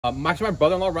Actually, my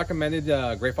brother-in-law recommended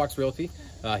Gray Fox Realty.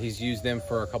 He's used them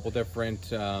for a couple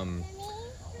different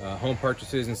home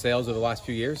purchases and sales over the last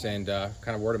few years, and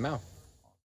kind of word of mouth.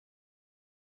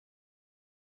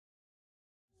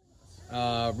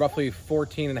 Roughly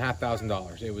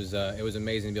 $14,500. It was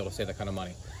amazing to be able to save that kind of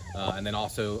money, and then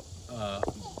also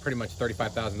pretty much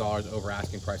 $35,000 over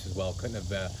asking price as well. Couldn't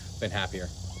have been happier.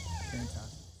 Fantastic.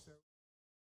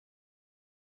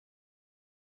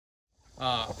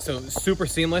 So super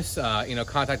seamless.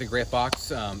 Contacted Gray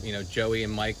Fox. Joey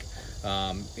and Mike,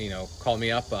 called me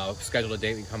up, scheduled a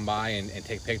date to come by and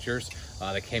take pictures.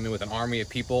 They came in with an army of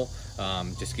people,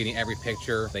 just getting every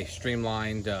picture. They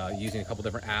streamlined using a couple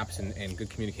different apps and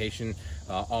good communication,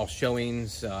 all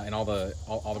showings and all the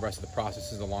rest of the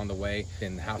processes along the way.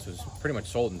 And the house was pretty much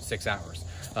sold in 6 hours.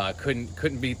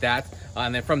 Couldn't beat that.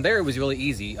 And then from there, it was really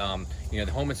easy. The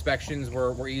home inspections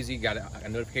were easy. Got a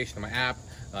notification on my app.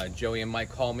 Joey and Mike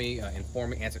called me,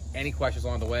 informed me, answered any questions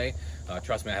along the way.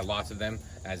 Trust me, I had lots of them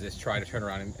as we try to turn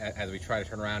around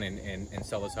and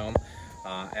sell this home.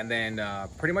 And then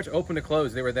pretty much open to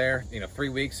close. They were there, 3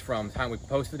 weeks from the time we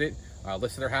posted it,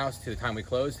 listed their house to the time we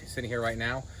closed. Sitting here right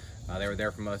now, they were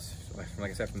there from us,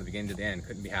 like I said, from the beginning to the end.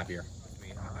 Couldn't be happier.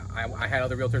 I had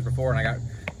other realtors before,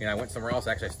 and I went somewhere else.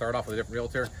 Actually, I started off with a different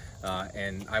realtor,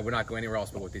 and I would not go anywhere else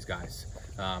but with these guys.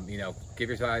 Give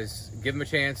them a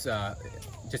chance.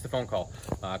 Just a phone call.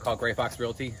 Call Gray Fox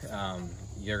Realty.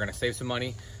 You're going to save some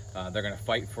money. They're going to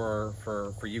fight for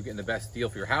you getting the best deal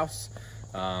for your house,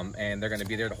 and they're going to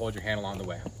be there to hold your hand along the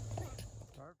way.